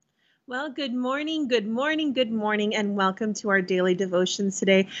Well, good morning, good morning, and welcome to our daily devotions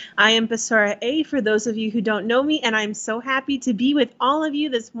today. I am Basara A. for those of you who don't know me, and I'm so happy to be with all of you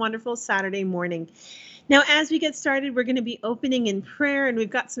this wonderful Saturday morning. Now, as we get started, we're going to be opening in prayer, and we've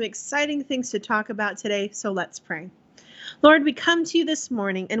got some exciting things to talk about today, so let's pray. Lord, we come to you this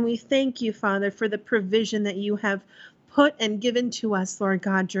morning, and we thank you, Father, for the provision that you have put and given to us, Lord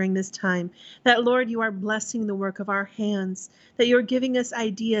God, during this time. That, Lord, you are blessing the work of our hands, that you're giving us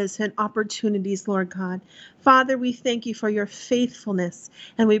ideas and opportunities, Lord God. Father, we thank you for your faithfulness,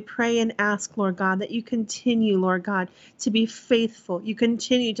 and we pray and ask, Lord God, that you continue, Lord God, to be faithful. You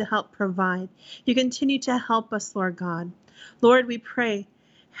continue to help provide. You continue to help us, Lord God. Lord, we pray,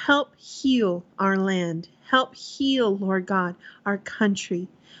 help heal our land. Help heal, Lord God, our country.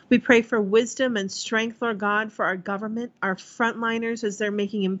 We pray for wisdom and strength, Lord God, for our government, our frontliners as they're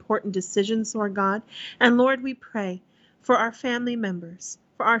making important decisions, Lord God. And Lord, we pray for our family members,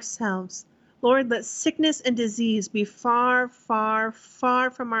 for ourselves. Lord, let sickness and disease be far, far, far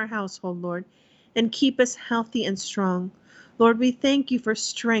from our household, Lord, and keep us healthy and strong. Lord, we thank you for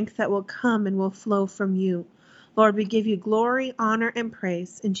strength that will come and will flow from you. Lord, we give you glory, honor, and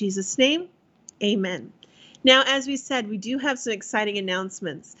praise. In Jesus' name, amen. Now, as we said, we do have some exciting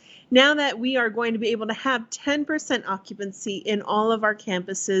announcements. Now that we are going to be able to have 10% occupancy in all of our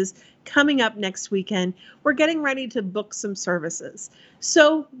campuses coming up next weekend, we're getting ready to book some services.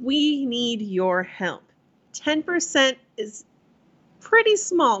 So we need your help. 10% is pretty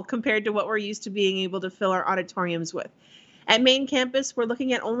small compared to what we're used to being able to fill our auditoriums with. At main campus, we're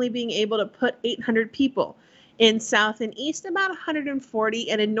looking at only being able to put 800 people. In South and East, about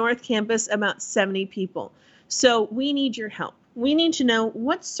 140, and in North Campus, about 70 people. So we need your help. We need to know,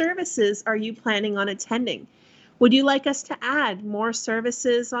 what services are you planning on attending? Would you like us to add more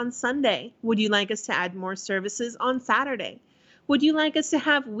services on Sunday? Would you like us to add more services on Saturday? Would you like us to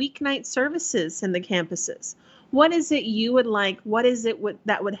have weeknight services in the campuses? What is it you would like? What is it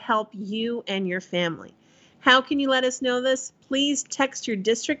that would help you and your family? How can you let us know this? Please text your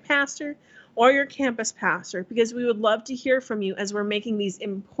district pastor or your campus pastor, because we would love to hear from you as we're making these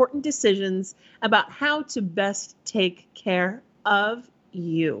important decisions about how to best take care of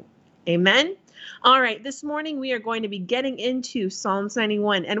you. Amen? All right, this morning we are going to be getting into Psalms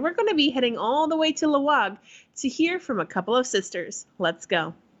 91, and we're going to be heading all the way to Lawag to hear from a couple of sisters. Let's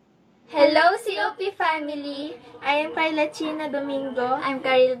go. Hello, COP family! I am Carla China Domingo. I'm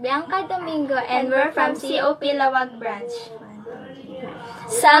Caril Bianca Domingo, and we're from COP Lawag branch.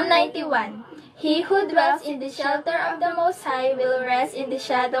 Psalm 91. He who dwells in the shelter of the Most High will rest in the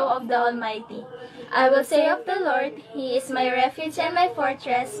shadow of the Almighty. I will say of the Lord, He is my refuge and my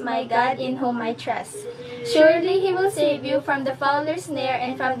fortress, my God in whom I trust. Surely He will save you from the fowler's snare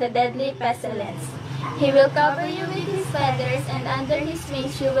and from the deadly pestilence. He will cover you with His feathers, and under His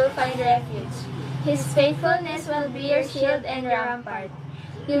wings you will find refuge. His faithfulness will be your shield and rampart.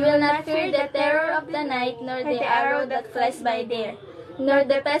 You will not fear the terror of the night, nor the arrow that flies by day, nor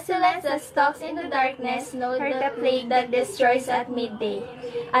the pestilence that stalks in the darkness, nor the plague that destroys at midday.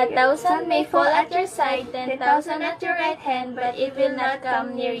 1,000 may fall at your side, 10,000 at your right hand, but it will not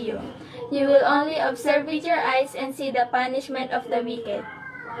come near you. You will only observe with your eyes and see the punishment of the wicked.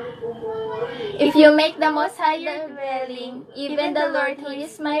 If you make the Most High your dwelling, even the Lord who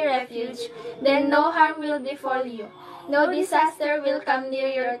is my refuge, then no harm will befall you, no disaster will come near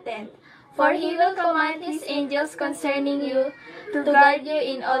your tent. For He will command His angels concerning you to guard you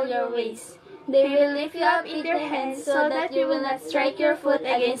in all your ways. They will lift you up in their hands so that you will not strike your foot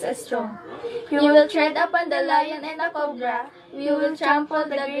against a stone. You will tread upon the lion and the cobra. You will trample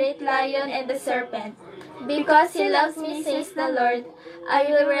the great lion and the serpent. Because He loves me, says the Lord, I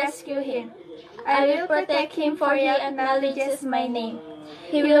will rescue him. I will protect him, for he acknowledges my name.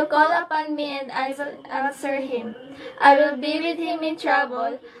 He will call upon me, and I will answer him. I will be with him in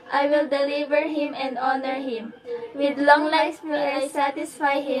trouble. I will deliver him and honor him. With long life will I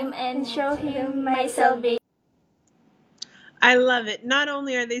satisfy him and show him my salvation. I love it. Not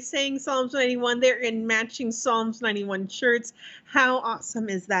only are they saying Psalms 91, they're in matching Psalms 91 shirts. How awesome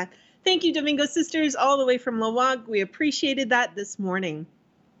is that? Thank you, Domingo sisters, all the way from Lawag. We appreciated that this morning.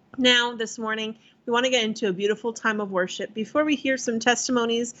 Now, this morning, we want to get into a beautiful time of worship before we hear some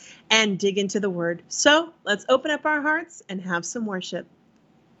testimonies and dig into the Word. So, let's open up our hearts and have some worship.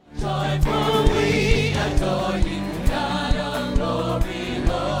 Joyful we adore you, God of glory,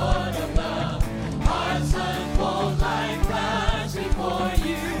 Lord above. Hearts unfold like clouds before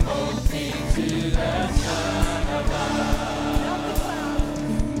you, hoping to the sun above.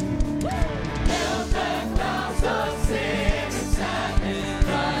 Melt the clouds of sin and sadness,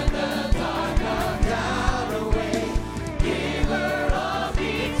 drive the dark cloud away. Giver of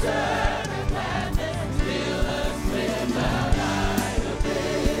eternity.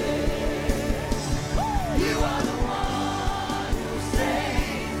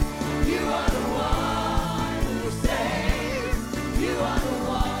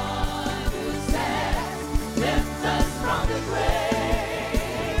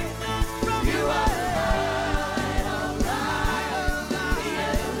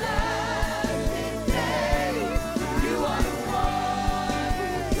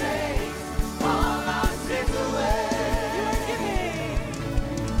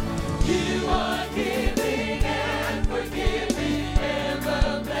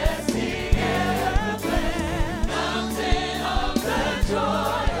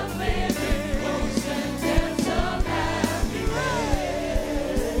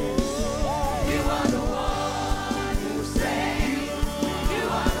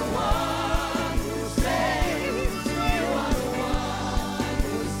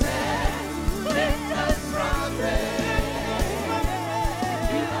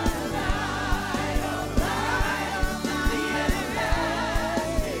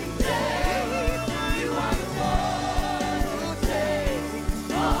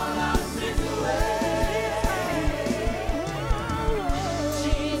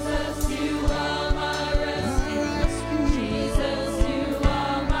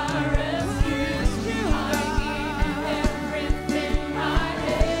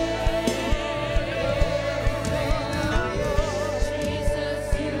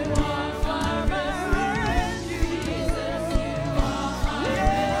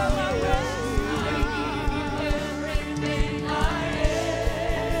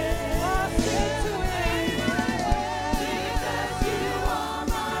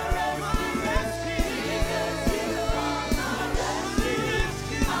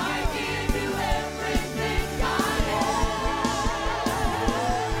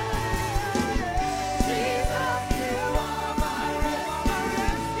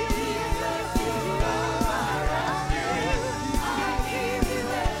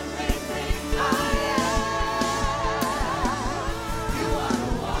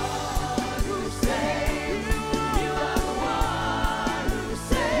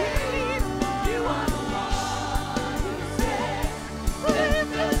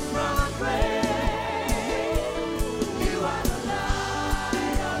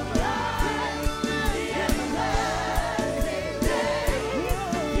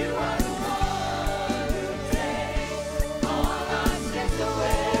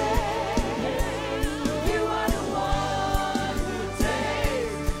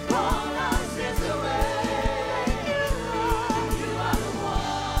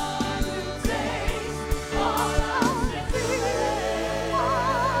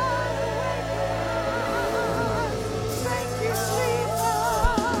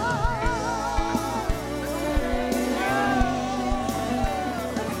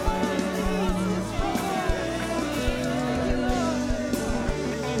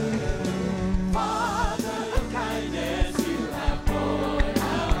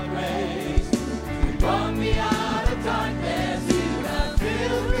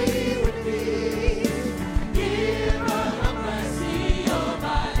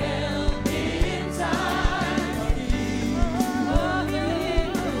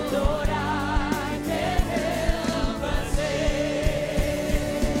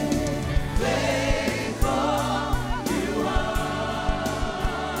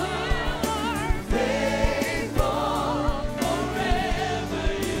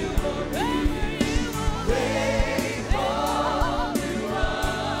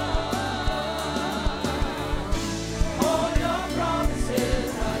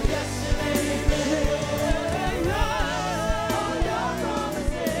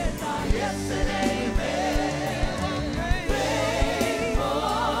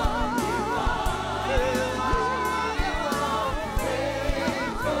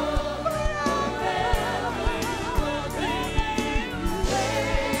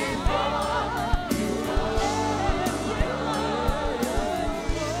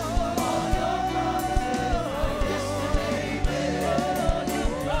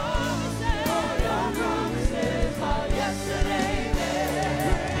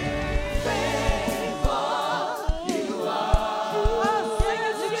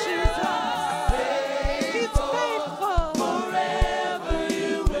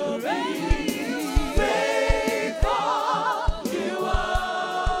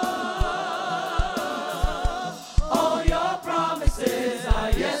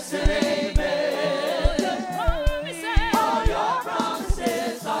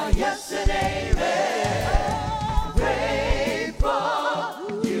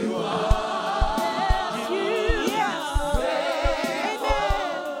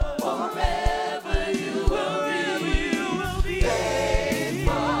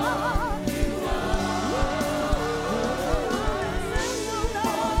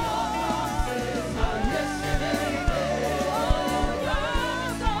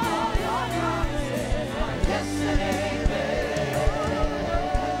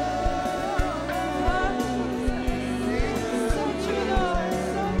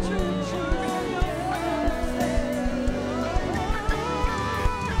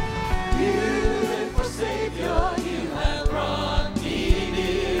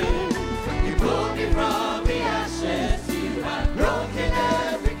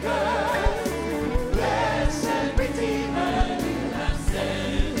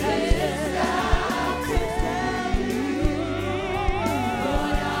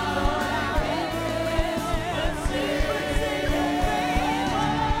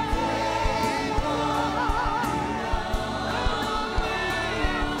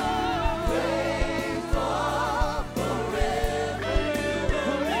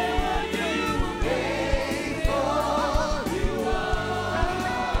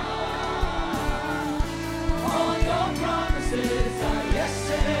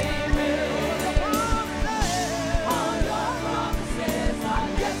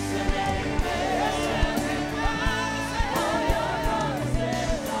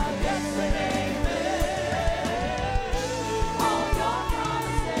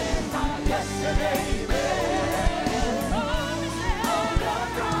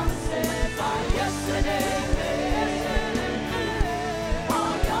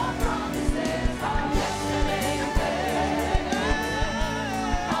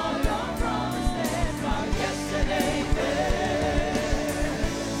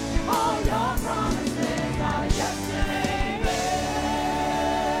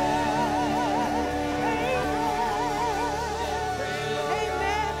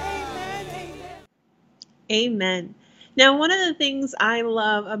 Amen. Now, one of the things I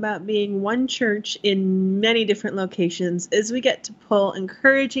love about being one church in many different locations is we get to pull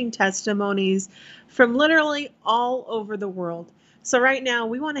encouraging testimonies from literally all over the world. So right now,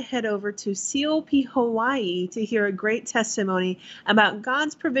 we want to head over to COP Hawaii to hear a great testimony about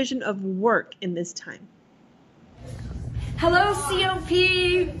God's provision of work in this time. Hello, COP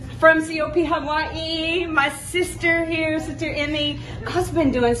from COP Hawaii. My sister here, Sister Emmy, God's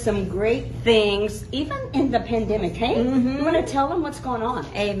been doing some great things, even in the pandemic. Hey, you want to tell them what's going on?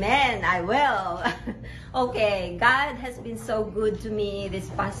 Amen, I will. Okay, God has been so good to me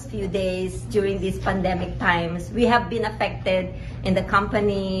these past few days during these pandemic times. We have been affected in the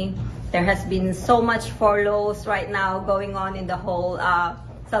company. There has been so much furloughs right now going on in the whole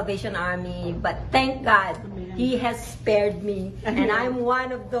Salvation Army, but thank God He has spared me, and I'm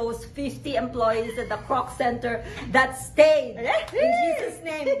one of those 50 employees at the Kroc Center that stayed in Jesus'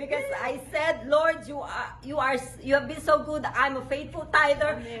 name, because I said, Lord, you have been so good. I'm a faithful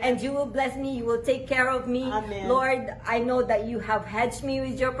tither, and you will bless me. You will take care of me. Lord, I know that you have hedged me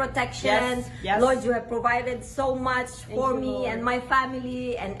with your protection. Yes. Lord, you have provided so much for me and my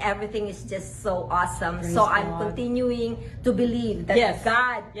family, and everything is just so awesome. So I'm continuing to believe that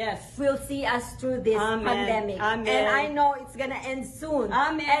God will see us through this pandemic. Amen. And I know it's gonna end soon.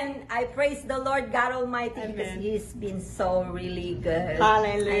 Amen. And I praise the Lord God Almighty because He's been so really good.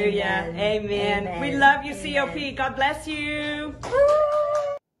 Hallelujah. Amen. We love you, COP. God bless you.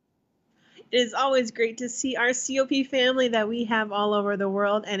 It is always great to see our COP family that we have all over the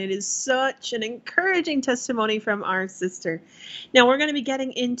world, and it is such an encouraging testimony from our sister. Now, we're going to be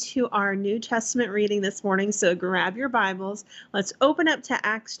getting into our New Testament reading this morning, so grab your Bibles. Let's open up to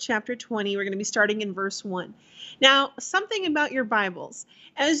Acts chapter 20. We're going to be starting in verse 1. Now, something about your Bibles.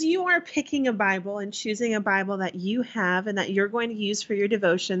 As you are picking a Bible and choosing a Bible that you have and that you're going to use for your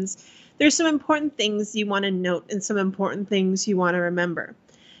devotions, there's some important things you want to note and some important things you want to remember.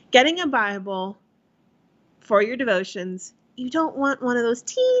 Getting a Bible for your devotions, you don't want one of those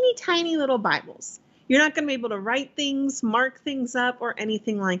teeny tiny little Bibles. You're not going to be able to write things, mark things up, or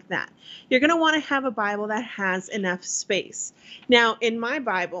anything like that. You're going to want to have a Bible that has enough space. Now, in my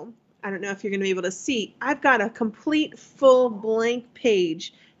Bible, I don't know if you're going to be able to see, I've got a complete full blank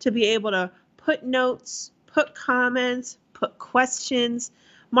page to be able to put notes, put comments, put questions,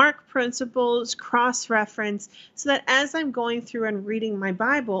 mark principles, cross-reference, so that as I'm going through and reading my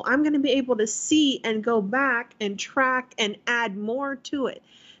Bible, I'm going to be able to see and go back and track and add more to it.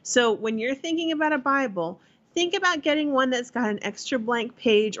 So when you're thinking about a Bible, think about getting one that's got an extra blank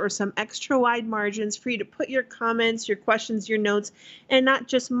page or some extra wide margins for you to put your comments, your questions, your notes, and not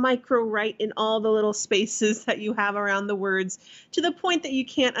just micro-write in all the little spaces that you have around the words to the point that you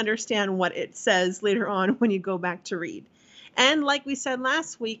can't understand what it says later on when you go back to read. And like we said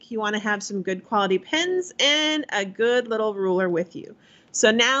last week, you want to have some good quality pens and a good little ruler with you.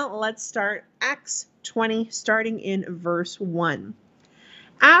 So now let's start Acts 20, starting in verse 1.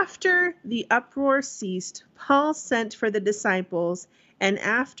 After the uproar ceased, Paul sent for the disciples, and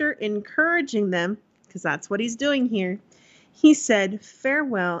after encouraging them, because that's what he's doing here, he said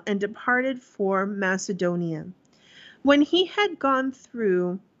farewell and departed for Macedonia. When he had gone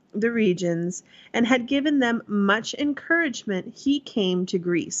through the regions and had given them much encouragement, he came to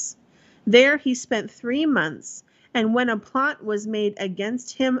Greece. There he spent 3 months, and when a plot was made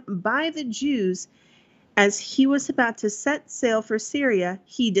against him by the Jews, as he was about to set sail for Syria,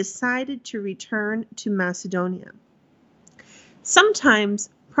 he decided to return to Macedonia. Sometimes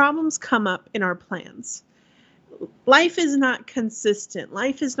problems come up in our plans. Life is not consistent.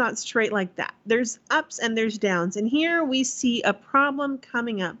 Life is not straight like that. There's ups and there's downs. And here we see a problem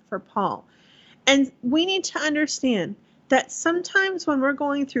coming up for Paul. And we need to understand that sometimes when we're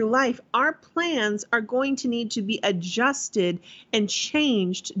going through life, our plans are going to need to be adjusted and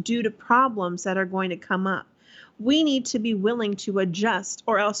changed due to problems that are going to come up. We need to be willing to adjust,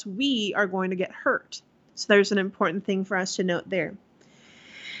 or else we are going to get hurt. So there's an important thing for us to note there.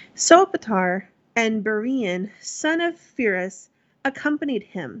 Sopater and Berean, son of Pyrrhus, accompanied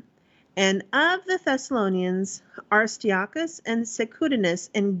him, and of the Thessalonians, Aristarchus and Secundus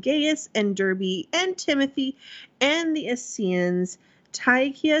and Gaius and Derbe and Timothy, and the Essenes,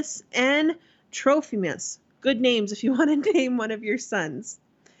 Tychicus and Trophimus. Good names if you want to name one of your sons.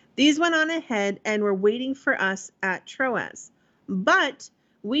 These went on ahead and were waiting for us at Troas. But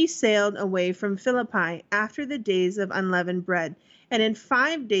we sailed away from Philippi after the days of unleavened bread, and in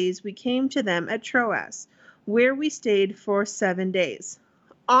 5 days we came to them at Troas, where we stayed for 7 days.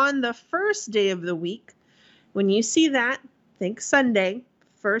 On the first day of the week, when you see that, think Sunday,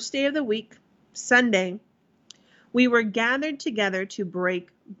 first day of the week, Sunday, we were gathered together to break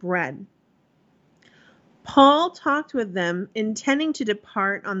bread. Paul talked with them, intending to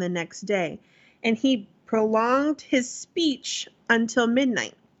depart on the next day, and he prolonged his speech until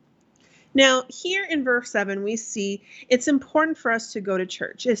midnight. Now, here in verse 7, we see it's important for us to go to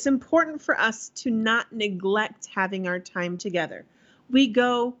church. It's important for us to not neglect having our time together. We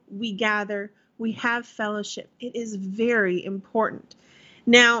go, we gather, we have fellowship. It is very important.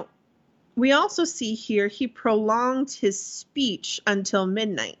 Now, we also see here he prolonged his speech until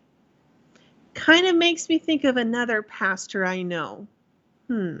midnight. Kind of makes me think of another pastor I know.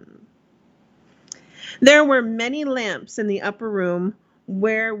 There were many lamps in the upper room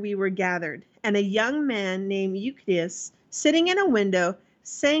where we were gathered, and a young man named Eutychus, sitting in a window,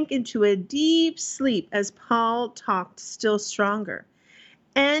 sank into a deep sleep as Paul talked still stronger.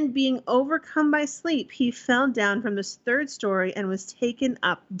 And being overcome by sleep, he fell down from the third story and was taken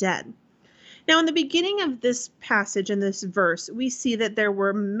up dead. Now, in the beginning of this passage, in this verse, we see that there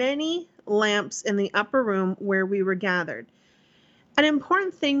were many lamps in the upper room where we were gathered. An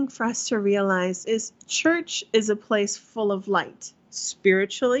important thing for us to realize is church is a place full of light,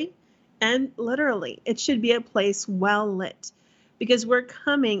 spiritually and literally. It should be a place well lit because we're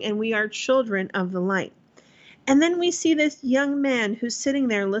coming and we are children of the light. And then we see this young man who's sitting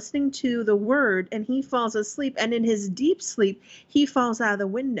there listening to the word, and he falls asleep, and in his deep sleep, he falls out of the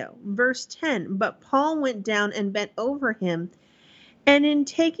window. Verse 10, but Paul went down and bent over him, and in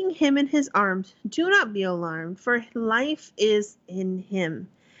taking him in his arms, do not be alarmed, for life is in him.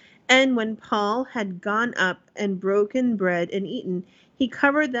 And when Paul had gone up and broken bread and eaten, he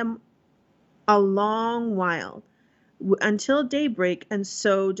covered them a long while, until daybreak, and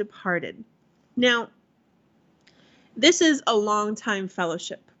so departed. Now, this is a long time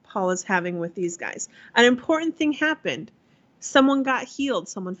fellowship Paul is having with these guys. An important thing happened. Someone got healed.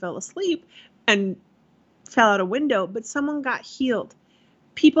 Someone fell asleep and fell out a window, but someone got healed.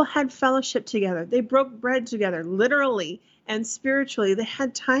 People had fellowship together. They broke bread together, literally and spiritually. They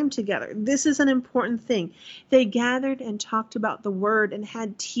had time together. This is an important thing. They gathered and talked about the word and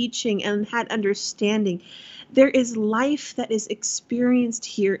had teaching and had understanding. There is life that is experienced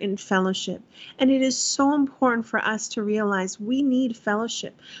here in fellowship. And it is so important for us to realize we need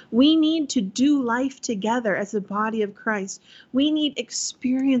fellowship. We need to do life together as a body of Christ. We need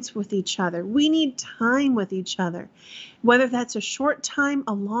experience with each other. We need time with each other. Whether that's a short time,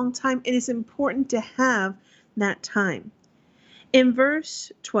 a long time, it is important to have that time. In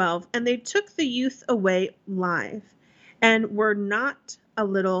verse 12, and they took the youth away alive and were not a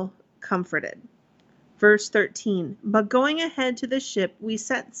little comforted. Verse 13, but going ahead to the ship, we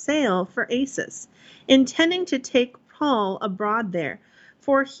set sail for Assos, intending to take Paul abroad there,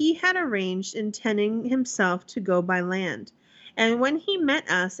 for he had arranged intending himself to go by land. And when he met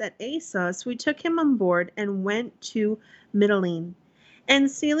us at Assos, we took him on board and went to Mytilene. And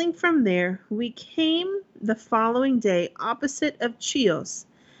sailing from there, we came the following day opposite of Chios.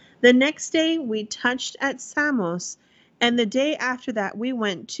 The next day we touched at Samos, and the day after that we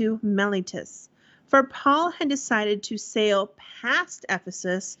went to Miletus. For Paul had decided to sail past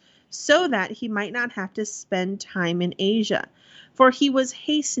Ephesus so that he might not have to spend time in Asia, for he was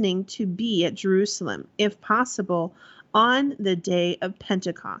hastening to be at Jerusalem, if possible, on the day of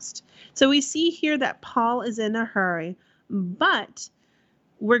Pentecost. So we see here that Paul is in a hurry, but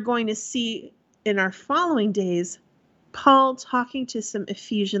we're going to see in our following days Paul talking to some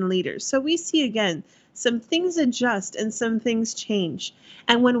Ephesian leaders. So we see again, some things adjust and some things change.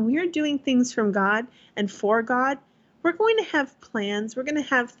 And when we're doing things from God and for God, we're going to have plans. We're going to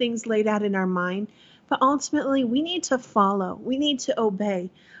have things laid out in our mind. But ultimately, we need to follow. We need to obey.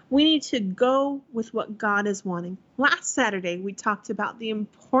 We need to go with what God is wanting. Last Saturday, we talked about the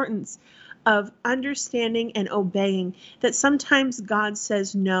importance of understanding and obeying, that sometimes God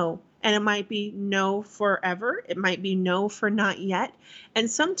says no. And it might be no forever. It might be no for not yet. And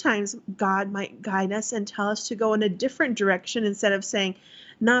sometimes God might guide us and tell us to go in a different direction instead of saying,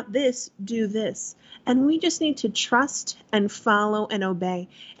 not this, do this. And we just need to trust and follow and obey.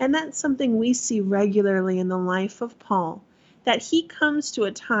 And that's something we see regularly in the life of Paul, that he comes to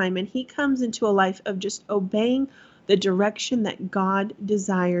a time and he comes into a life of just obeying the direction that God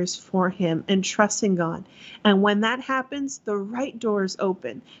desires for him and trusting God. And when that happens, the right doors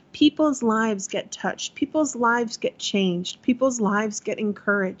open. People's lives get touched. People's lives get changed. People's lives get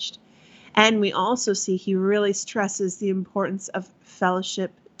encouraged. And we also see he really stresses the importance of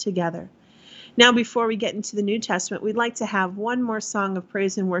fellowship together. Now, before we get into the New Testament, we'd like to have one more song of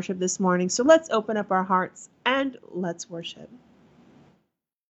praise and worship this morning. So let's open up our hearts and let's worship.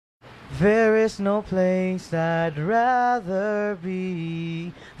 There is no place I'd rather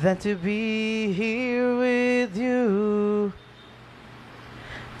be than to be here with you.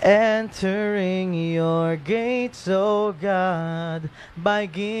 entering your gates, O God, by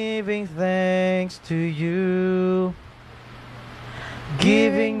giving thanks to you.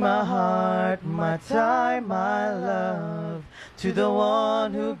 Giving my heart, my time, my love to the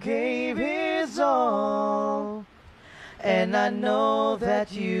one who gave his all. And I know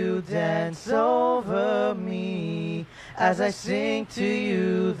that you dance over me as I sing to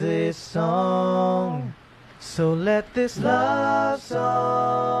you this song. So let this love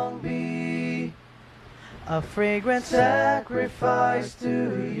song be a fragrant sacrifice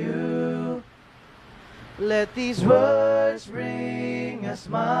to you. Let these words bring a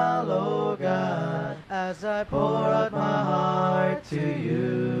smile, oh God, as I pour out my heart to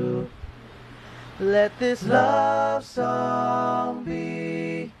you. Let this love song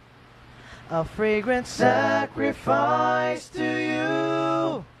be a fragrant sacrifice to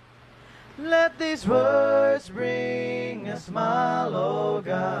you. Let these words bring a smile, oh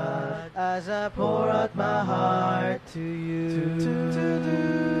God, as I pour out my heart to you.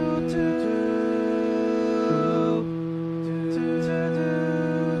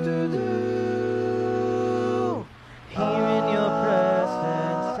 Here in your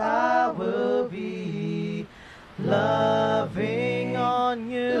presence I will be loving on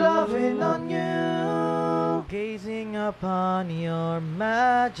you, gazing upon your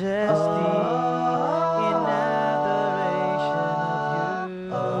majesty in adoration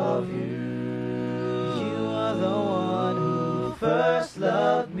of you. You are the one who first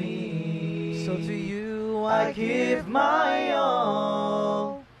loved me, so to you I give my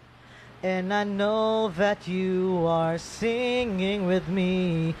all. And I know that you are singing with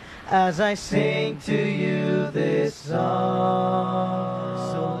me as I sing to you this song.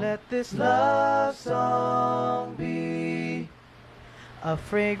 So let this love song be a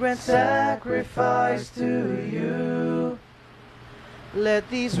fragrant sacrifice to you. Let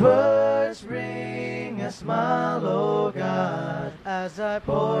these words bring a smile, oh God, as I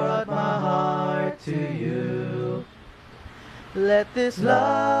pour out my heart to you. Let this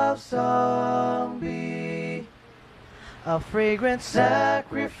love song be a fragrant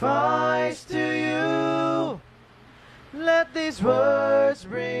sacrifice to you. Let these words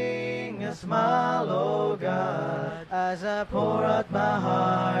bring a smile, oh God, as I pour out my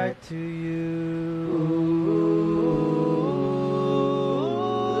heart to you.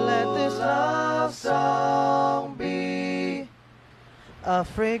 Let this love song be a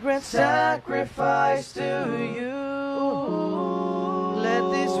fragrant sacrifice to you. Let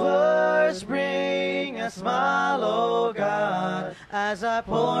these words bring a smile, oh God, as I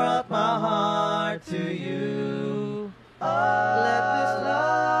pour out my heart to you. Let this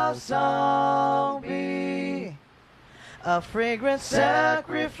love song be a fragrant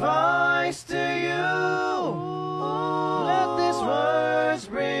sacrifice to you. Let these words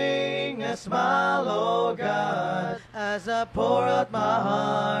bring a smile, oh God, as I pour out my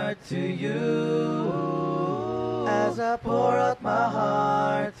heart to you. As I pour out my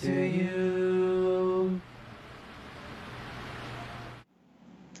heart to you.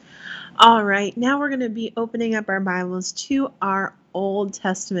 All right, now we're going to be opening up our Bibles to our Old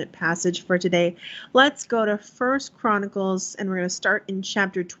Testament passage for today. Let's go to 1 Chronicles, and we're going to start in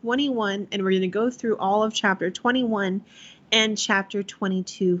chapter 21, and we're going to go through all of chapter 21 and chapter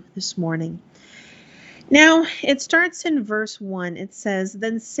 22 this morning. Now, it starts in verse 1. It says,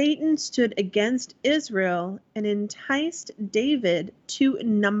 "Then Satan stood against Israel and enticed David to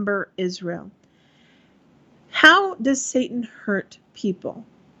number Israel." How does Satan hurt people?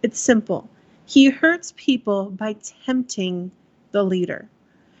 It's simple. He hurts people by tempting the leader.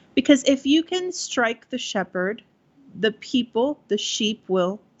 Because if you can strike the shepherd, the people, the sheep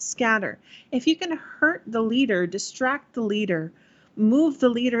will scatter. If you can hurt the leader, distract the leader, move the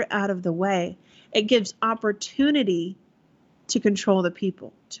leader out of the way, it gives opportunity to control the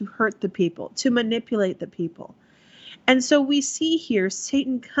people, to hurt the people, to manipulate the people. And so we see here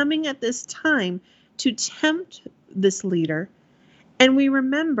Satan coming at this time to tempt this leader. And we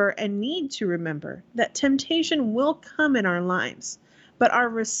remember and need to remember that temptation will come in our lives, but our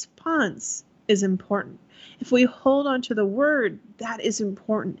response is important. If we hold on to the word, that is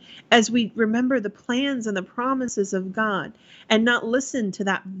important. As we remember the plans and the promises of God and not listen to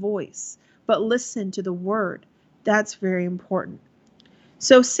that voice, but listen to the word, that's very important.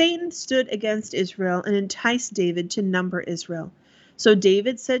 So Satan stood against Israel and enticed David to number Israel. So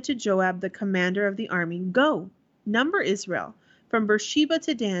David said to Joab, the commander of the army, "Go, number Israel from Beersheba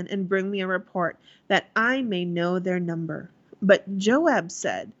to Dan, and bring me a report, that I may know their number." But Joab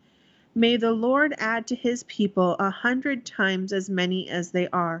said, "May the Lord add to his people 100 times as many as they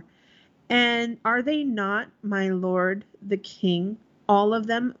are. And are they not, my lord the king, all of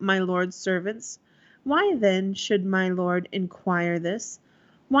them my Lord's servants? Why then should my Lord inquire this?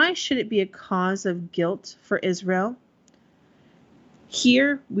 Why should it be a cause of guilt for Israel?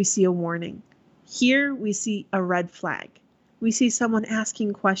 Here we see a warning. Here we see a red flag. We see someone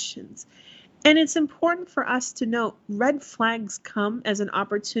asking questions. And it's important for us to note red flags come as an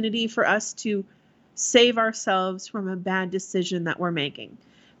opportunity for us to save ourselves from a bad decision that we're making,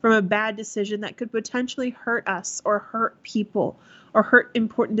 from a bad decision that could potentially hurt us or hurt people or hurt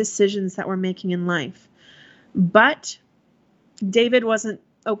important decisions that we're making in life. But David wasn't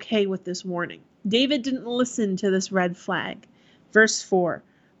okay with this warning. David didn't listen to this red flag. Verse 4,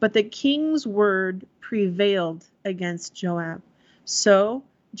 but the king's word prevailed against Joab. So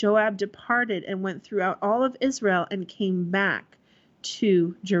Joab departed and went throughout all of Israel and came back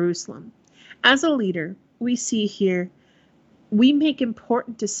to Jerusalem. As a leader, we see here, we make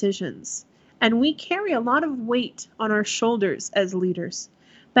important decisions and we carry a lot of weight on our shoulders as leaders.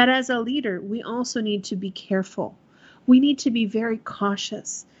 But as a leader, we also need to be careful. We need to be very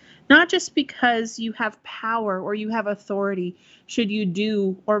cautious, not just because you have power or you have authority should you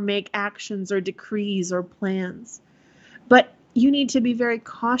do or make actions or decrees or plans, but you need to be very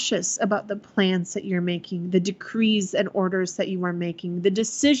cautious about the plans that you're making, the decrees and orders that you are making, the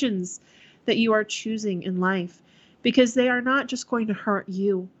decisions that you are choosing in life, because they are not just going to hurt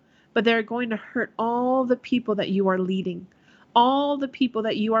you, but they're going to hurt all the people that you are leading, all the people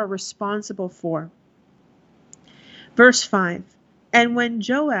that you are responsible for. Verse 5, and when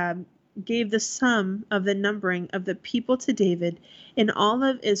Joab gave the sum of the numbering of the people to David, in all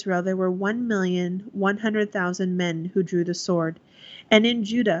of Israel there were 1,100,000 men who drew the sword, and in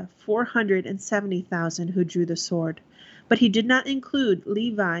Judah 470,000 who drew the sword. But he did not include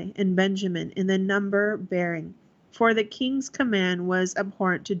Levi and Benjamin in the number bearing, for the king's command was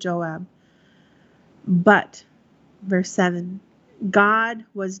abhorrent to Joab. But, verse 7, God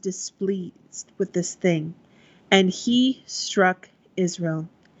was displeased with this thing, and he struck Israel.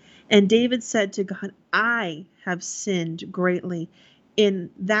 And David said to God, I have sinned greatly in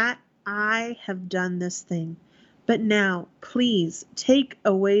that I have done this thing. But now, please, take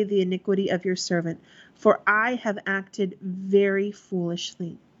away the iniquity of your servant, for I have acted very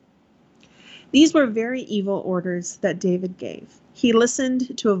foolishly. These were very evil orders that David gave. He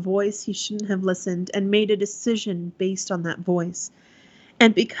listened to a voice he shouldn't have listened and made a decision based on that voice.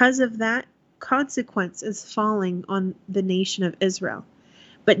 And because of that, consequence is falling on the nation of Israel.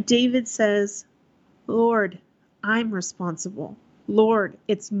 But David says, Lord, I'm responsible. Lord,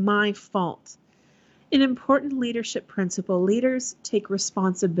 it's my fault. An important leadership principle, leaders take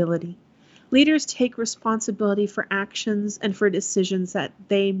responsibility. Leaders take responsibility for actions and for decisions that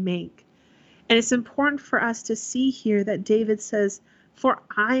they make. And it's important for us to see here that David says, for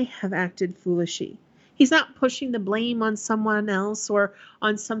I have acted foolishly. He's not pushing the blame on someone else or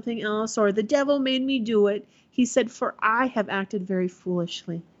on something else or the devil made me do it. He said, for I have acted very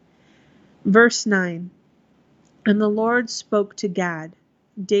foolishly. Verse 9, and the Lord spoke to Gad,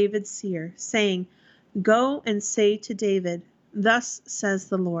 David's seer, saying, go and say to David, thus says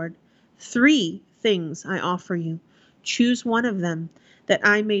the Lord, 3 things I offer you. Choose one of them, that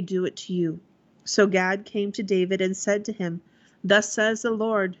I may do it to you. So Gad came to David and said to him, thus says the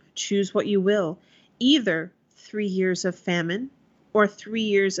Lord, choose what you will, either 3 years of famine, or 3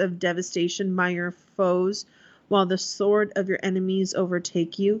 years of devastation by your foes, while the sword of your enemies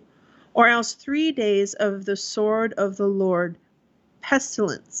overtake you, or else 3 days of the sword of the Lord,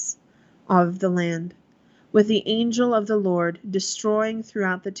 pestilence of the land, with the angel of the Lord destroying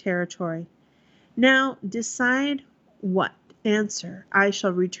throughout the territory. Now decide what answer I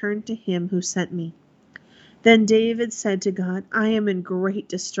shall return to him who sent me. Then David said to God, I am in great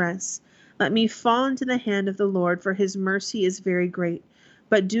distress. Let me fall into the hand of the Lord, for his mercy is very great,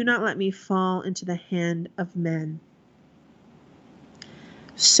 but do not let me fall into the hand of men.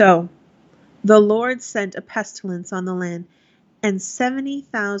 So the Lord sent a pestilence on the land, and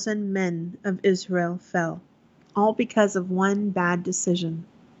 70,000 men of Israel fell, all because of one bad decision.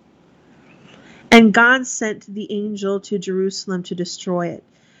 And God sent the angel to Jerusalem to destroy it.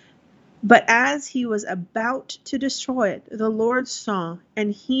 But as he was about to destroy it, the Lord saw,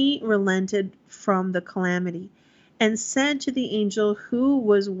 and he relented from the calamity, and said to the angel who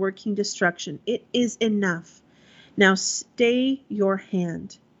was working destruction, it is enough. Now stay your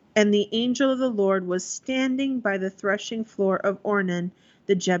hand. And the angel of the Lord was standing by the threshing floor of Ornan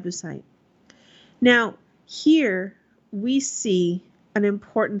the Jebusite. Now, here we see an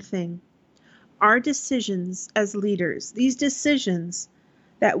important thing. Our decisions as leaders, these decisions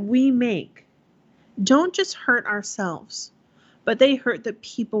that we make, don't just hurt ourselves, but they hurt the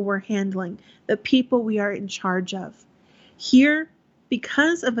people we're handling, the people we are in charge of. Here,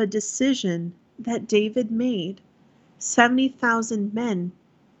 because of a decision that David made. 70,000 men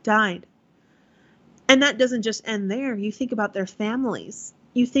died. And that doesn't just end there. You think about their families.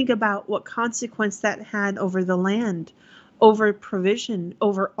 You think about what consequence that had over the land, over provision,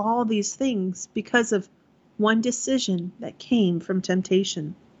 over all these things because of one decision that came from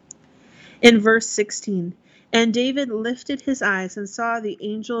temptation. In verse 16, and David lifted his eyes and saw the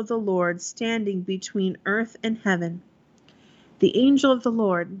angel of the Lord standing between earth and heaven. The angel of the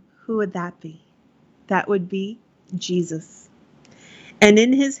Lord, who would that be? That would be Jesus. And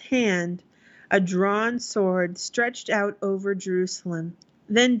in his hand, a drawn sword stretched out over Jerusalem.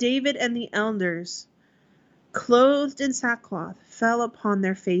 Then David and the elders, clothed in sackcloth, fell upon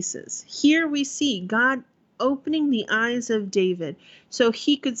their faces. Here we see God opening the eyes of David so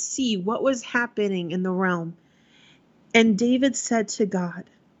he could see what was happening in the realm. And David said to God,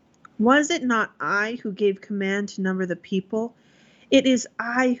 was it not I who gave command to number the people? It is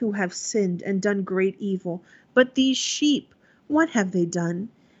I who have sinned and done great evil. But these sheep, what have they done?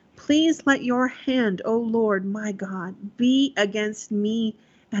 Please let your hand, O Lord my God, be against me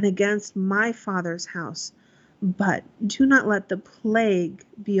and against my father's house. But do not let the plague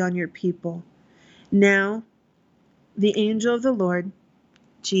be on your people. Now, the angel of the Lord,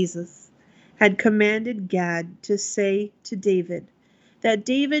 Jesus, had commanded Gad to say to David that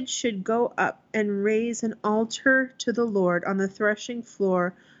David should go up and raise an altar to the Lord on the threshing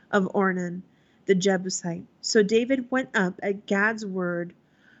floor of Ornan, the Jebusite. So David went up at Gad's word,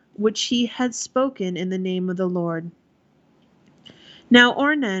 which he had spoken in the name of the Lord. Now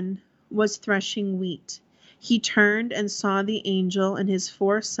Ornan was threshing wheat. He turned and saw the angel and his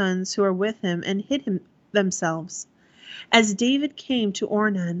 4 sons who were with him and hid themselves. As David came to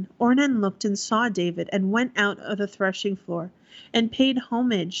Ornan, Ornan looked and saw David and went out of the threshing floor and paid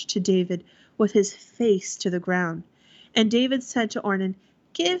homage to David with his face to the ground. And David said to Ornan,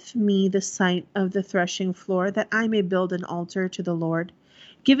 give me the site of the threshing floor that I may build an altar to the Lord.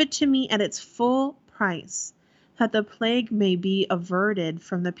 Give it to me at its full price, that the plague may be averted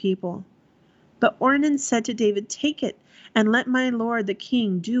from the people. But Ornan said to David, take it, and let my lord the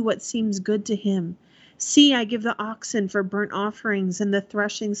king do what seems good to him. See, I give the oxen for burnt offerings and the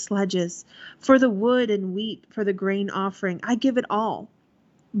threshing sledges, for the wood and wheat for the grain offering. I give it all.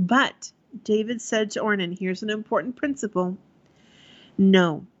 But David said to Ornan, here's an important principle.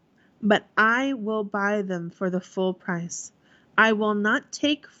 No, but I will buy them for the full price. I will not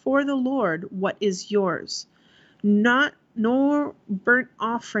take for the Lord what is yours, nor burnt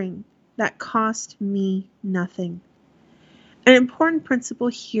offering that cost me nothing. An important principle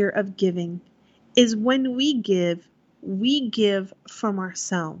here of giving is when we give from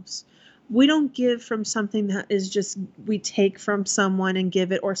ourselves. We don't give from something that is just we take from someone and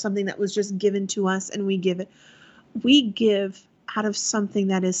give it, or something that was just given to us and we give it. We give out of something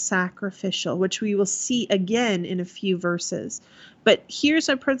that is sacrificial, which we will see again in a few verses. But here's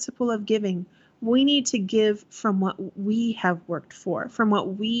a principle of giving. We need to give from what we have worked for, from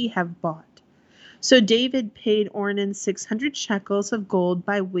what we have bought. So David paid Ornan 600 shekels of gold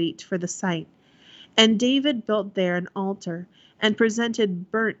by weight for the site. And David built there an altar and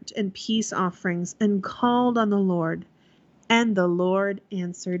presented burnt and peace offerings and called on the Lord. And the Lord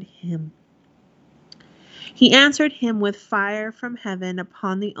answered him. He answered him with fire from heaven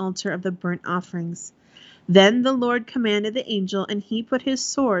upon the altar of the burnt offerings. Then the Lord commanded the angel, and he put his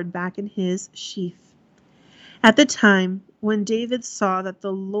sword back in his sheath. At the time when David saw that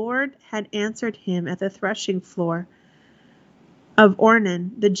the Lord had answered him at the threshing floor of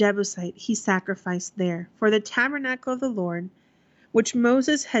Ornan the Jebusite, he sacrificed there. For the tabernacle of the Lord, which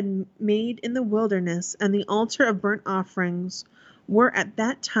Moses had made in the wilderness, and the altar of burnt offerings were at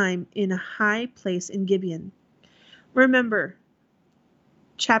that time in a high place in Gibeon. Remember,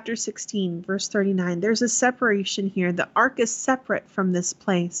 chapter 16, verse 39, there's a separation here. The ark is separate from this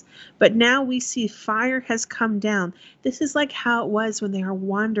place, but now we see fire has come down. This is like how it was when they are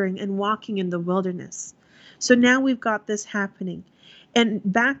wandering and walking in the wilderness. So now we've got this happening. And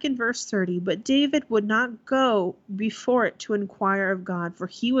back in verse 30, but David would not go before it to inquire of God, for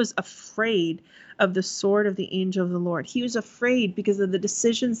he was afraid of the sword of the angel of the Lord. He was afraid because of the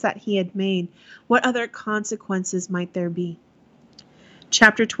decisions that he had made. What other consequences might there be?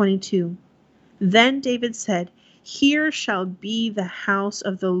 Chapter 22. Then David said, here shall be the house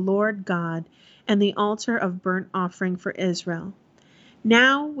of the Lord God, and the altar of burnt offering for Israel.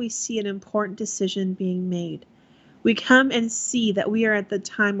 Now we see an important decision being made. We come and see that we are at the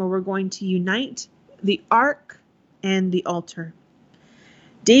time where we're going to unite the ark and the altar.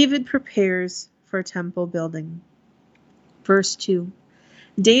 David prepares for temple building. Verse 2.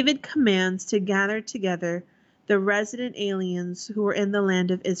 David commands to gather together the resident aliens who were in the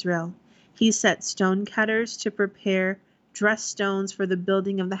land of Israel. He set stone cutters to prepare dressed stones for the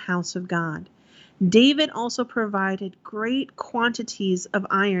building of the house of God. David also provided great quantities of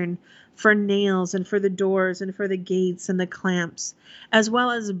iron for nails and for the doors and for the gates and the clamps, as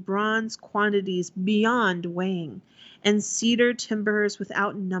well as bronze quantities beyond weighing, and cedar timbers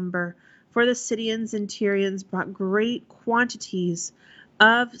without number. For the Sidonians and Tyrians brought great quantities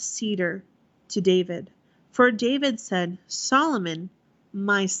of cedar to David. For David said, Solomon,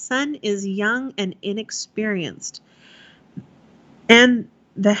 my son, is young and inexperienced, and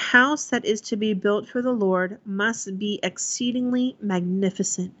the house that is to be built for the Lord must be exceedingly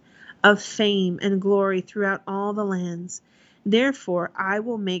magnificent, of fame and glory throughout all the lands. Therefore, I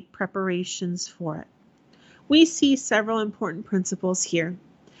will make preparations for it. We see several important principles here.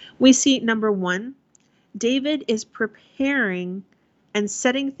 We see, number one, David is preparing and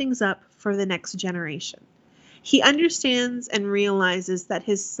setting things up for the next generation. He understands and realizes that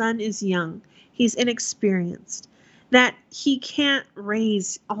his son is young, he's inexperienced, that he can't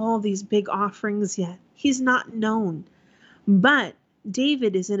raise all these big offerings yet. He's not known. But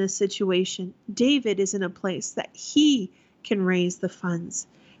David is in a situation, David is in a place that he can raise the funds.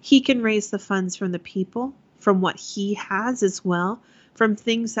 He can raise the funds from the people, from what he has as well, from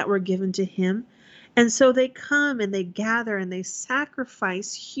things that were given to him. And so they come and they gather and they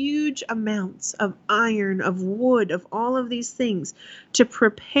sacrifice huge amounts of iron, of wood, of all of these things to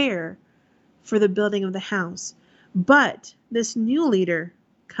prepare for the building of the house. But this new leader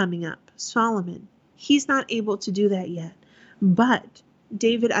coming up, Solomon, he's not able to do that yet. But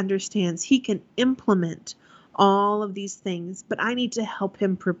David understands he can implement all of these things, but I need to help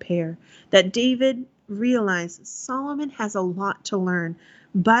him prepare. That David realizes Solomon has a lot to learn,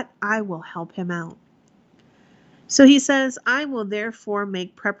 but I will help him out. So he says, I will therefore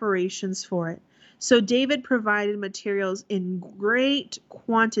make preparations for it. So David provided materials in great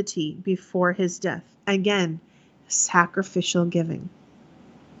quantity before his death. Again, sacrificial giving.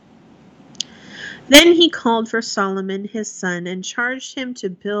 Then he called for Solomon his son and charged him to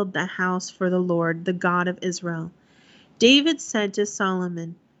build the house for the Lord, the God of Israel. David said to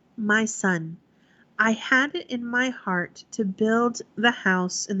Solomon, my son, I had it in my heart to build the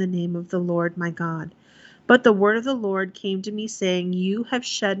house in the name of the Lord my God. But the word of the Lord came to me, saying, you have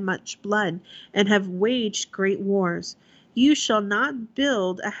shed much blood and have waged great wars. You shall not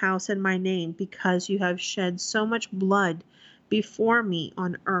build a house in my name, because you have shed so much blood before me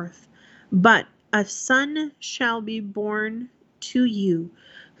on earth. But a son shall be born to you,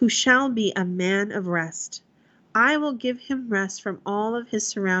 who shall be a man of rest. I will give him rest from all of his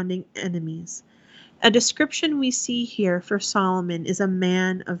surrounding enemies. A description we see here for Solomon is a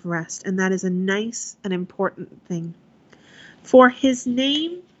man of rest, and that is a nice and important thing. For his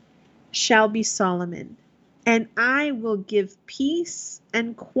name shall be Solomon, and I will give peace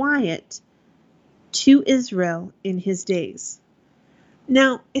and quiet to Israel in his days.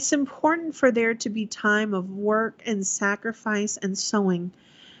 Now, it's important for there to be time of work and sacrifice and sowing,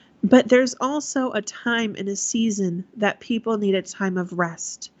 but there's also a time and a season that people need a time of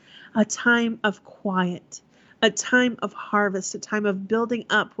rest, a time of quiet, a time of harvest, a time of building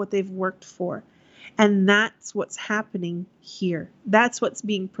up what they've worked for. And that's what's happening here. That's what's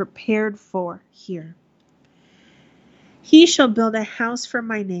being prepared for here. He shall build a house for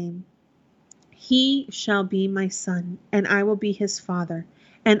my name. He shall be my son, and I will be his father,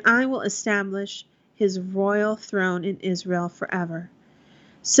 and I will establish his royal throne in Israel forever.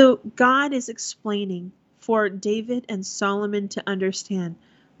 So God is explaining for David and Solomon to understand,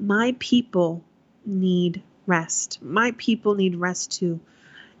 my people need rest. My people need rest too.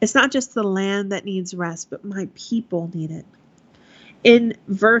 It's not just the land that needs rest, but my people need it. In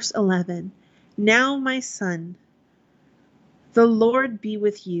verse 11, now my son, the Lord be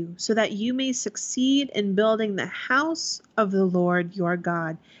with you, so that you may succeed in building the house of the Lord your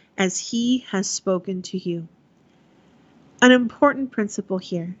God, as he has spoken to you. An important principle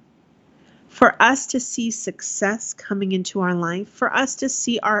here. For us to see success coming into our life, for us to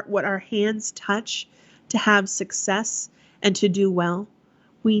see what our hands touch, to have success and to do well,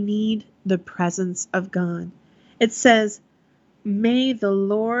 we need the presence of God. It says, may the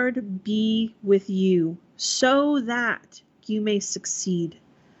Lord be with you, so that you may succeed.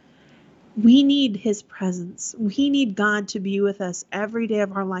 We need his presence. We need God to be with us every day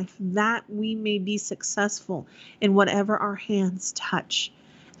of our life, that we may be successful in whatever our hands touch,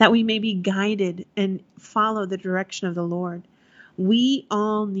 that we may be guided and follow the direction of the Lord. We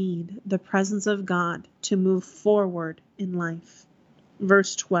all need the presence of God to move forward in life.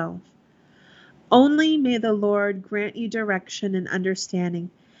 Verse 12. Only may the Lord grant you direction and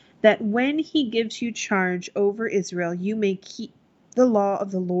understanding, that when he gives you charge over Israel, you may keep the law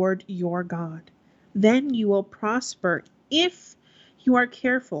of the Lord your God. Then you will prosper if you are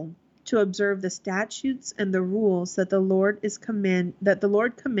careful to observe the statutes and the rules that the Lord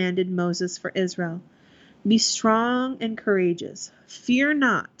commanded Moses for Israel. Be strong and courageous. Fear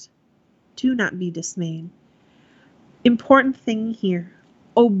not. Do not be dismayed. Important thing here.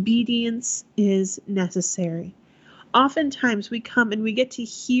 Obedience is necessary. Oftentimes we come and we get to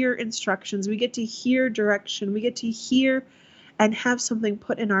hear instructions, we get to hear direction, we get to hear and have something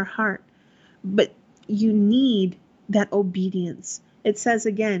put in our heart. But you need that obedience. It says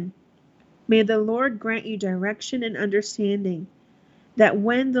again, may the Lord grant you direction and understanding, that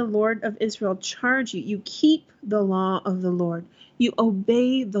when the Lord of Israel charge you, you keep the law of the Lord. You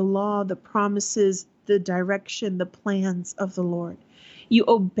obey the law, the promises, the direction, the plans of the Lord. You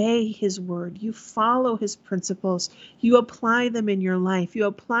obey his word. You follow his principles. You apply them in your life. You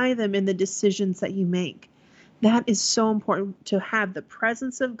apply them in the decisions that you make. That is so important, to have the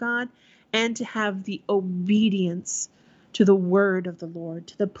presence of God and to have the obedience to the word of the Lord,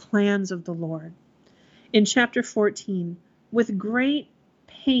 to the plans of the Lord. In chapter 14, with great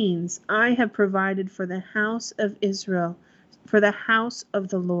pains I have provided for the house of Israel, for the house of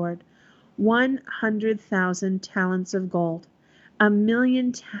the Lord, 100,000 talents of gold,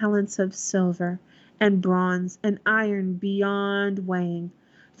 1,000,000 talents of silver and bronze and iron beyond weighing,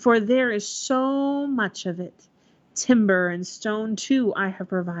 for there is so much of it. Timber and stone too I have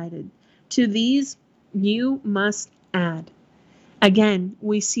provided. To these you must add. Again,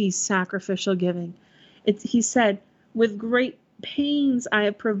 we see sacrificial giving. He said, with great pains I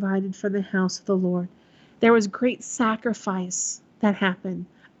have provided for the house of the Lord. There was great sacrifice that happened,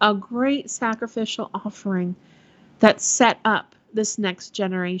 a great sacrificial offering that set up this next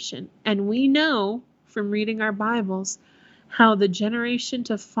generation. And we know from reading our Bibles how the generation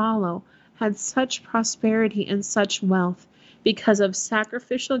to follow had such prosperity and such wealth because of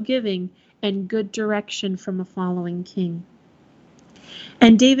sacrificial giving and good direction from a following king.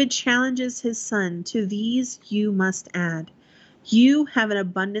 And David challenges his son, to these you must add. You have an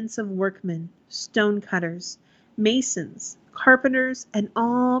abundance of workmen, stone cutters, masons, carpenters, and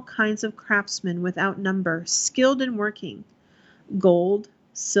all kinds of craftsmen without number, skilled in working, gold,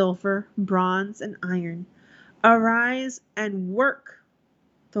 silver, bronze, and iron. Arise and work.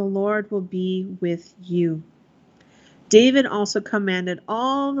 The Lord will be with you. David also commanded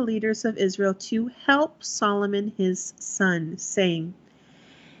all the leaders of Israel to help Solomon his son, saying,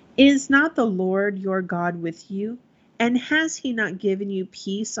 Is not the Lord your God with you? And has he not given you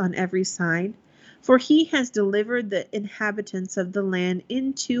peace on every side? For he has delivered the inhabitants of the land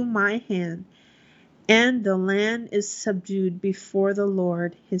into my hand, and the land is subdued before the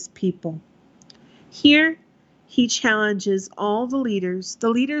Lord his people. Here he challenges all the leaders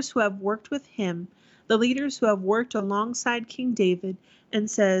who have worked with him, the leaders who have worked alongside King David, and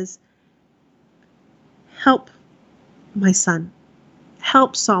says, help my son.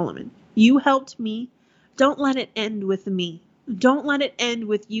 Help Solomon. You helped me. Don't let it end with me. Don't let it end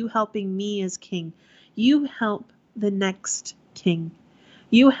with you helping me as king. You help the next king.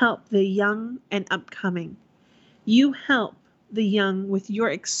 You help the young and upcoming. You help the young with your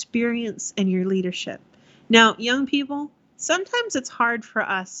experience and your leadership. Now, young people, sometimes it's hard for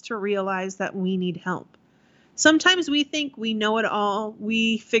us to realize that we need help. Sometimes we think we know it all.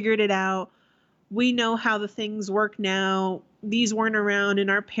 We figured it out. We know how the things work now. These weren't around in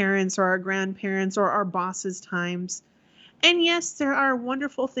our parents' or our grandparents' or our bosses' times. And yes, there are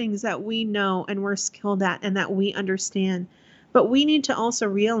wonderful things that we know and we're skilled at and that we understand. But we need to also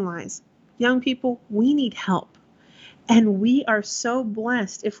realize, young people, we need help. And we are so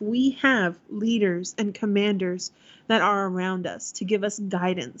blessed if we have leaders and commanders that are around us to give us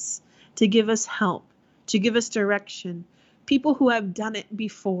guidance, to give us help, to give us direction. People who have done it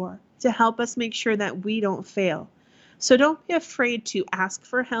before to help us make sure that we don't fail. So don't be afraid to ask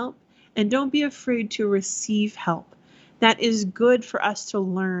for help, and don't be afraid to receive help. That is good for us to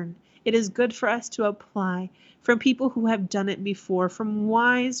learn. It is good for us to apply from people who have done it before, from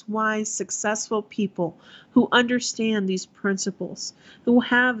wise, successful people who understand these principles, who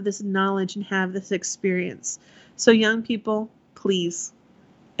have this knowledge and have this experience. So young people, please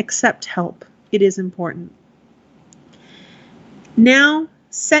accept help. It is important. Now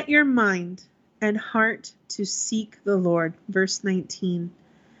set your mind and heart to seek the Lord. Verse 19,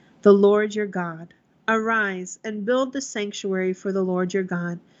 the Lord your God. Arise and build the sanctuary for the Lord your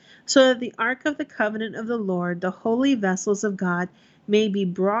God, so that the ark of the covenant of the Lord, the holy vessels of God, may be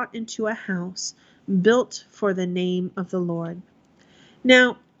brought into a house built for the name of the Lord.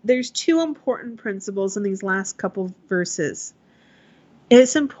 Now, there's two important principles in these last couple verses.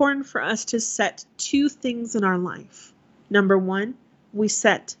 It's important for us to set two things in our life. Number one, we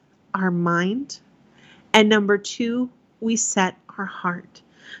set our mind. And number two, we set our heart.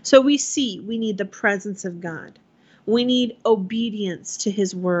 So we see we need the presence of God. We need obedience to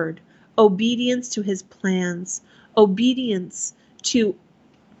his word, obedience to his plans, obedience to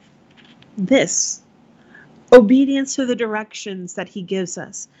this, obedience to the directions that he gives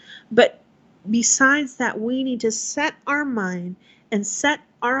us. But besides that, we need to set our mind and set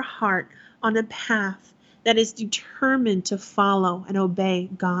our heart on a path that is determined to follow and obey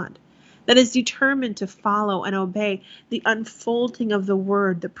God, that is determined to follow and obey the unfolding of the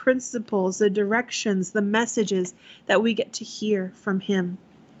word, the principles, the directions, the messages that we get to hear from him.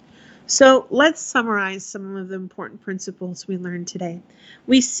 So let's summarize some of the important principles we learned today.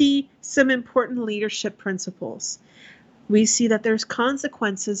 We see some important leadership principles. We see that there's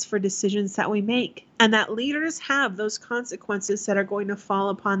consequences for decisions that we make, and that leaders have those consequences that are going to fall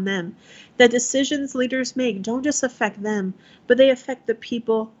upon them. The decisions leaders make don't just affect them, but they affect the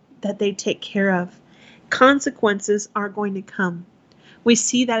people that they take care of. Consequences are going to come. We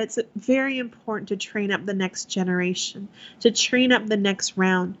see that it's very important to train up the next generation, to train up the next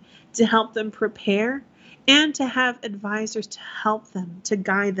round, to help them prepare, and to have advisors to help them, to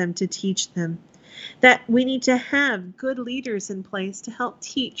guide them, to teach them. That we need to have good leaders in place to help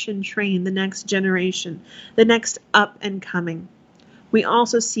teach and train the next generation, the next up and coming. We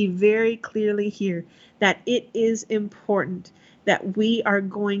also see very clearly here that it is important that we are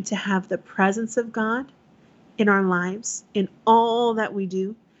going to have the presence of God in our lives, in all that we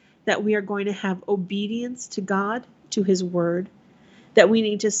do, that we are going to have obedience to God, to his word, that we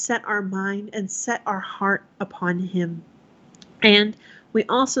need to set our mind and set our heart upon him. And we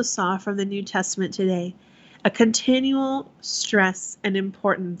also saw from the New Testament today a continual stress and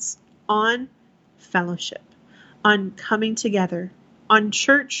importance on fellowship, on coming together, on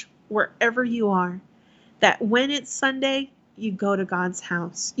church, wherever you are, that when it's Sunday, you go to God's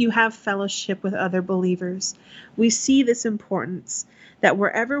house. You have fellowship with other believers. We see this importance that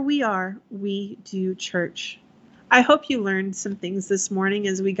wherever we are, we do church. I hope you learned some things this morning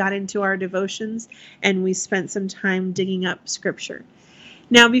as we got into our devotions and we spent some time digging up scripture.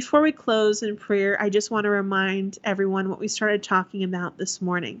 Now, before we close in prayer, I just want to remind everyone what we started talking about this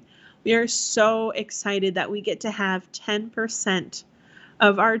morning. We are so excited that we get to have 10%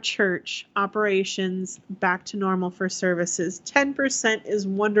 of our church operations back to normal for services. 10% is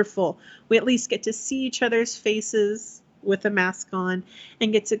wonderful. We at least get to see each other's faces with a mask on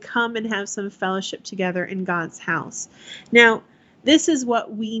and get to come and have some fellowship together in God's house. Now, this is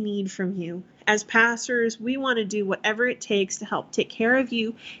what we need from you. As pastors, we want to do whatever it takes to help take care of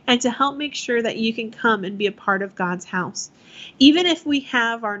you and to help make sure that you can come and be a part of God's house. Even if we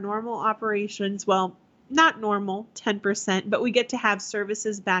have our normal operations, well, not normal, 10%, but we get to have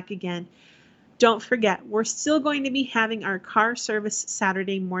services back again. Don't forget, we're still going to be having our car service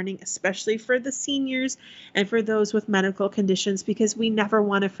Saturday morning, especially for the seniors and for those with medical conditions, because we never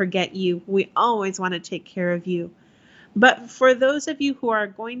want to forget you. We always want to take care of you. But for those of you who are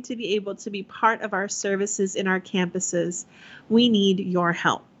going to be able to be part of our services in our campuses, we need your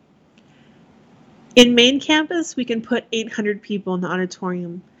help. In main campus, we can put 800 people in the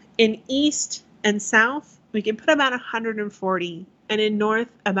auditorium. In East and South, we can put about 140, and in North,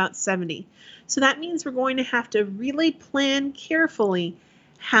 about 70. So that means we're going to have to really plan carefully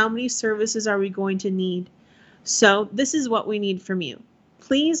how many services are we going to need. So this is what we need from you.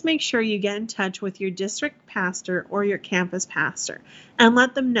 Please make sure you get in touch with your district pastor or your campus pastor and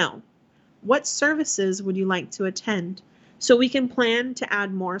let them know what services would you like to attend, so we can plan to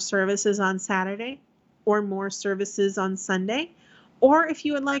add more services on Saturday or more services on Sunday. Or if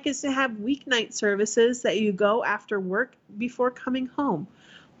you would like us to have weeknight services that you go after work before coming home.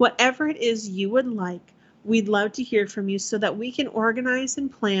 Whatever it is you would like, we'd love to hear from you so that we can organize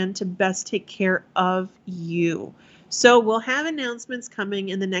and plan to best take care of you. So we'll have announcements coming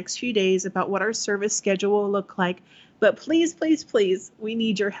in the next few days about what our service schedule will look like. But please, please, please, we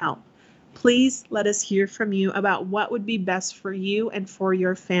need your help. Please let us hear from you about what would be best for you and for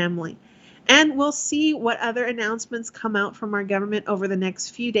your family. And we'll see what other announcements come out from our government over the next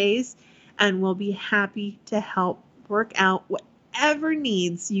few days, and we'll be happy to help work out whatever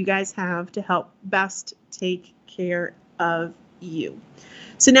needs you guys have to help best take care of you.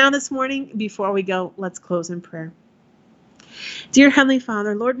 So now this morning, before we go, let's close in prayer. Dear Heavenly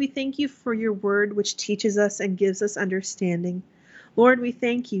Father, Lord, we thank you for your word, which teaches us and gives us understanding. Lord, we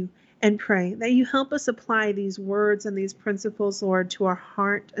thank you and pray that you help us apply these words and these principles, Lord, to our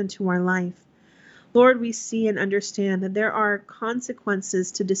heart and to our life. Lord, we see and understand that there are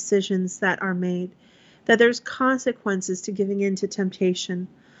consequences to decisions that are made. that there's consequences to giving in to temptation.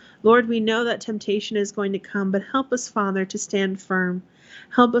 Lord, we know that temptation is going to come, but help us, Father, to stand firm.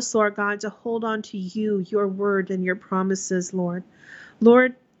 Help us, Lord God, to hold on to you, your word, and your promises, Lord.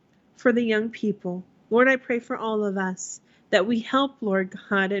 Lord, for the young people, Lord, I pray for all of us that we help, Lord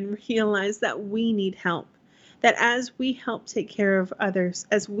God, and realize that we need help. That as we help take care of others,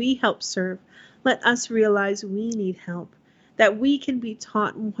 as we help serve, let us realize we need help. That we can be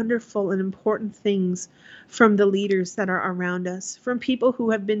taught wonderful and important things from the leaders that are around us, from people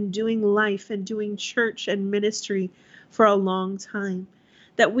who have been doing life and doing church and ministry for a long time.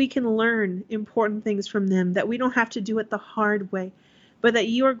 That we can learn important things from them, that we don't have to do it the hard way, but that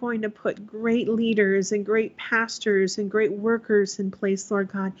you are going to put great leaders and great pastors and great workers in place,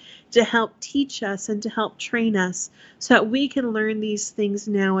 Lord God, to help teach us and to help train us so that we can learn these things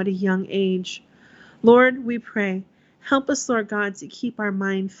now at a young age. Lord, we pray, help us, Lord God, to keep our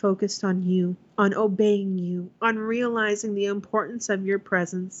mind focused on you, on obeying you, on realizing the importance of your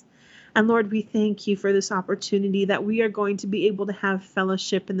presence. And Lord, we thank you for this opportunity that we are going to be able to have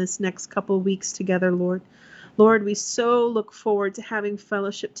fellowship in this next couple of weeks together, Lord. Lord, we so look forward to having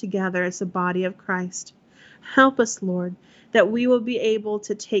fellowship together as a body of Christ. Help us, Lord, that we will be able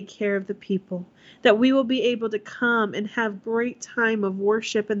to take care of the people, that we will be able to come and have great time of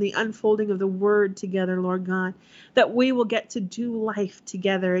worship and the unfolding of the word together, Lord God, that we will get to do life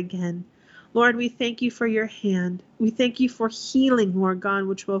together again. Lord, we thank you for your hand. We thank you for healing, Lord God,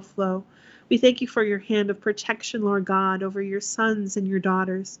 which will flow. We thank you for your hand of protection, Lord God, over your sons and your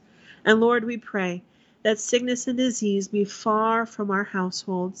daughters. And Lord, we pray that sickness and disease be far from our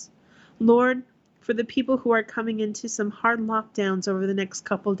households. Lord, for the people who are coming into some hard lockdowns over the next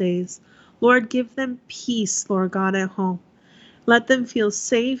couple days, Lord, give them peace, Lord God, at home. Let them feel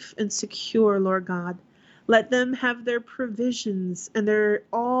safe and secure, Lord God. Let them have their provisions and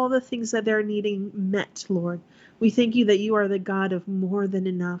all the things that they're needing met, Lord. We thank you that you are the God of more than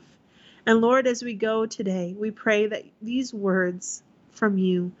enough. And Lord, as we go today, we pray that these words from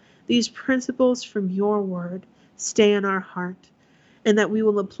you, these principles from your word, stay in our heart, and that we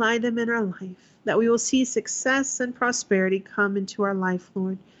will apply them in our life, that we will see success and prosperity come into our life,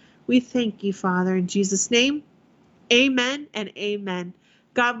 Lord. We thank you, Father, in Jesus' name. Amen and amen.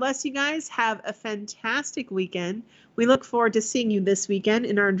 God bless you guys. Have a fantastic weekend. We look forward to seeing you this weekend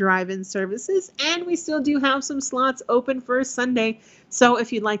in our drive-in services, and we still do have some slots open for Sunday. So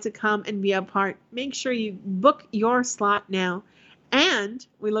if you'd like to come and be a part, make sure you book your slot now. And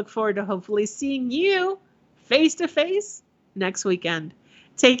we look forward to hopefully seeing you face to face next weekend.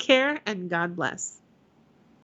 Take care and God bless.